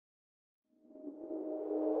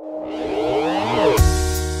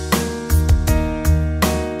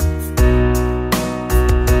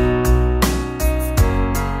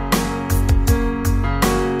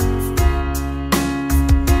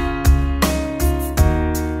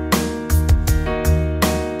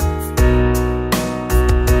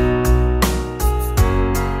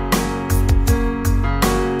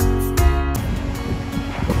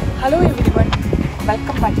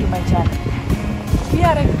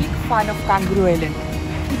big fan of Kangaroo Island.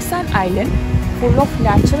 It's an island full of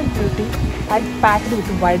natural beauty and packed with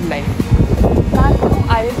wildlife. Kangaroo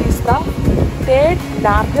Island is the third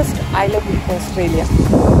largest island in Australia.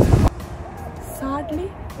 Sadly,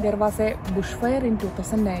 there was a bushfire in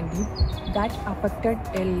 2019 that affected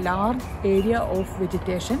a large area of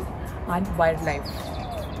vegetation and wildlife.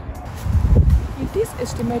 It is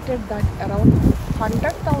estimated that around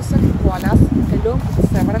 100,000 koalas along with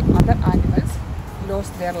several other animals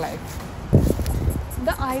lost their life.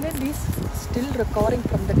 The island is still recovering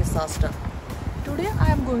from the disaster. Today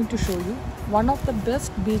I am going to show you one of the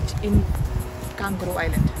best beaches in Kangaroo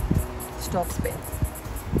Island, Stokes Bay.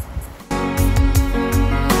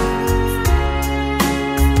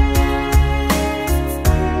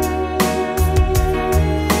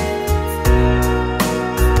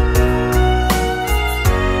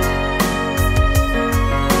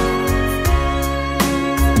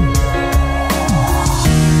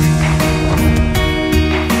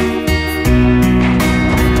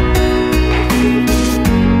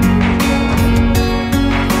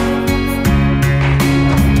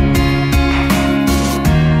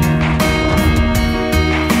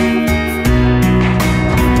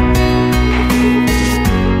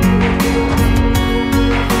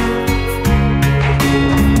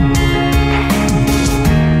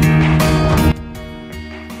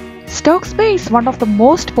 Stokes Bay is one of the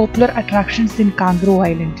most popular attractions in Kangaroo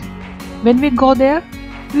Island. When we go there,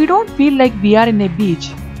 we don't feel like we are in a beach.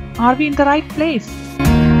 Are we in the right place?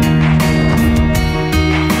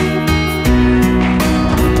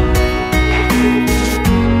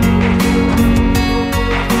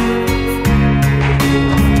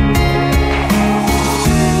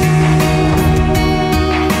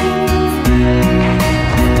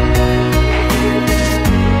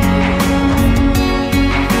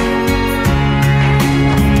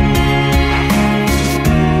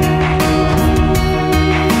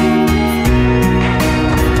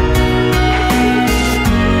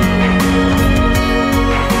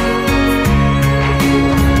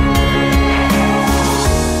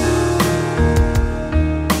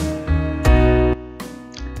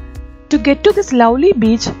 To get to this lovely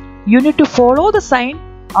beach, you need to follow the sign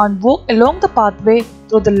and walk along the pathway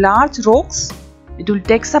through the large rocks. It will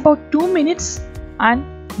take about 2 minutes and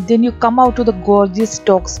then you come out to the gorgeous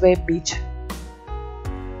Stokes Bay beach.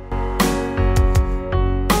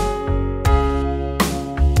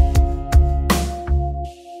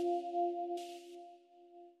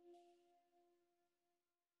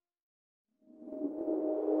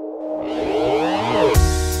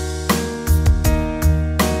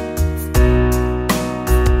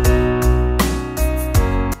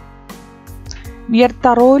 We are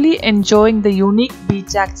thoroughly enjoying the unique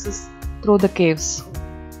beach access through the caves.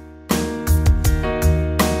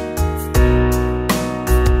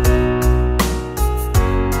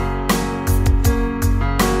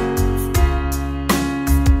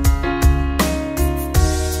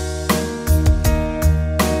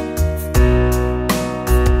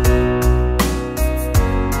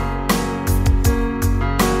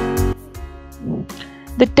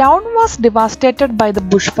 The town was devastated by the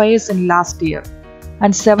bushfires in last year,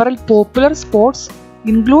 and several popular spots,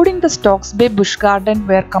 including the Stokes Bay Bush Garden,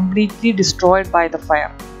 were completely destroyed by the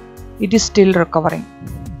fire. It is still recovering.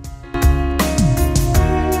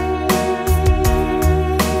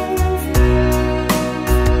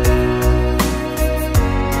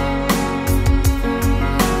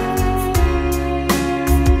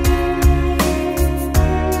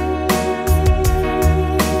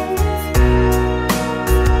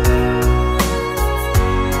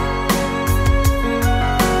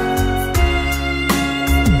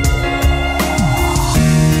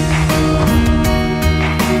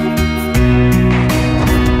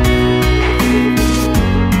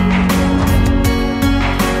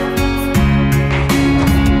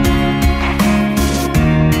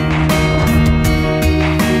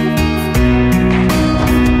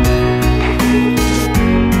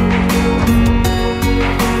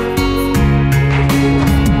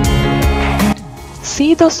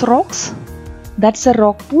 See those rocks? That's a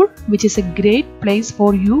rock pool, which is a great place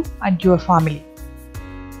for you and your family.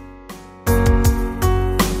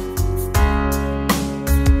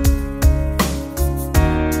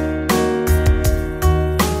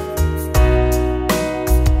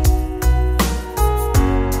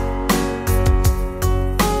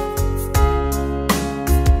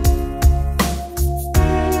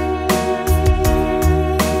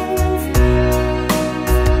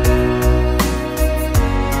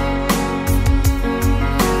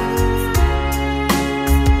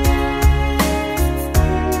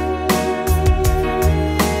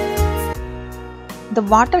 The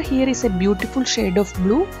water here is a beautiful shade of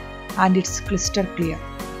blue and it's crystal clear.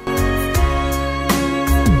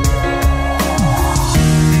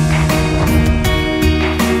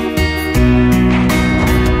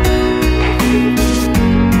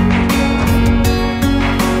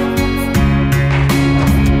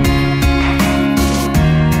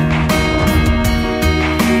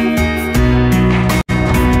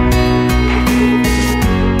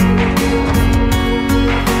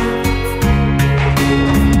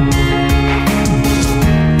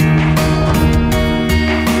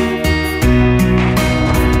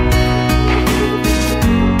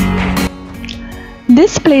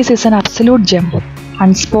 This place is an absolute gem.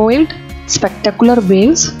 Unspoiled, spectacular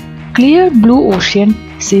waves, clear blue ocean,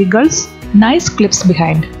 seagulls, nice cliffs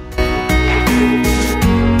behind.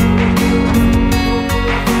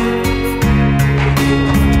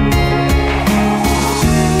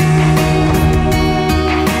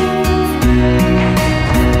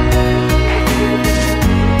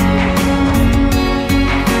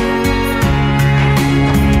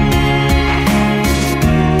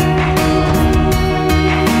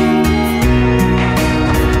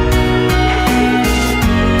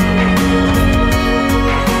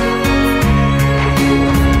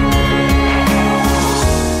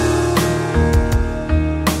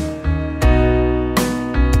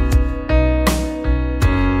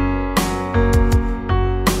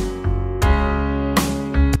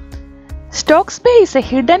 Stokes Bay is a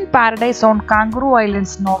hidden paradise on Kangaroo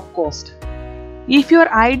Island's north coast. If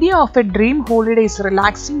your idea of a dream holiday is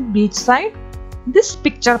relaxing beachside, this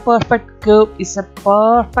picture-perfect cove is a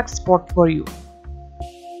perfect spot for you.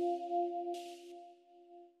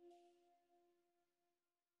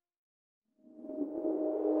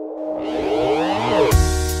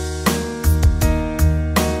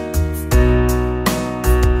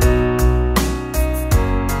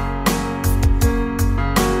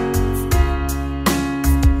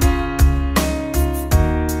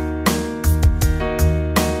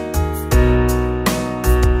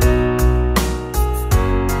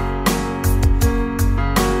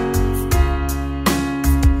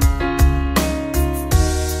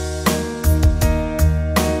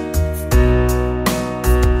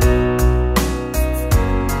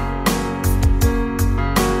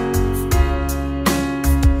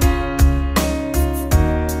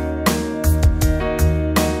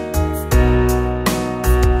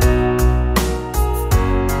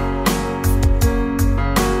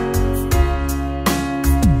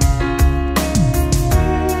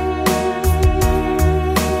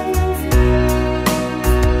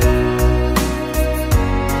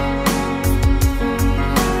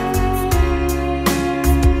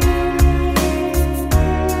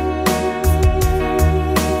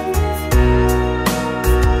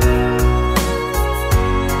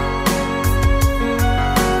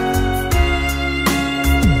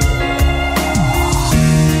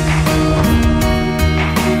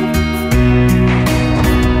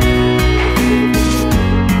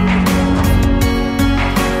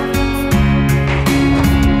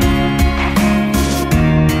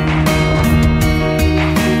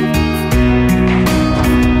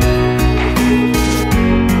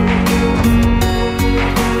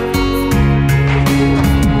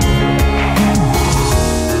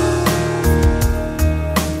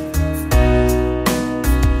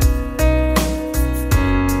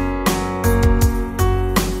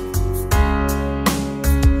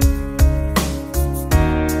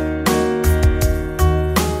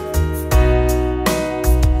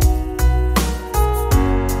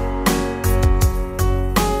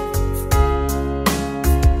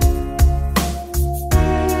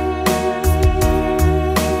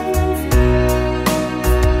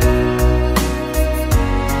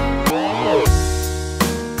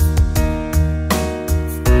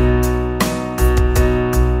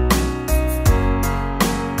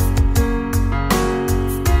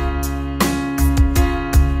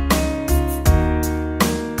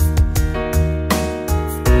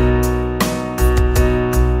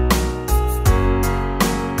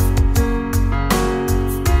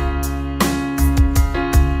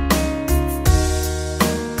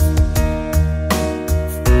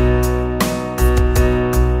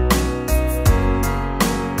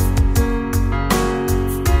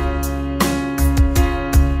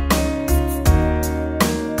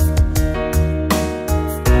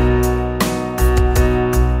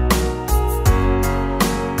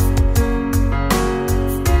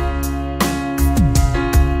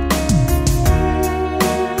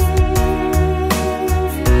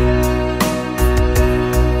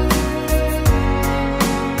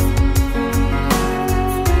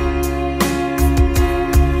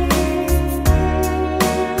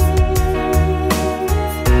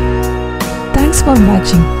 Thanks for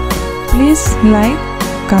watching. Please like,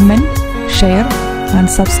 comment, share and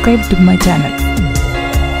subscribe to my channel.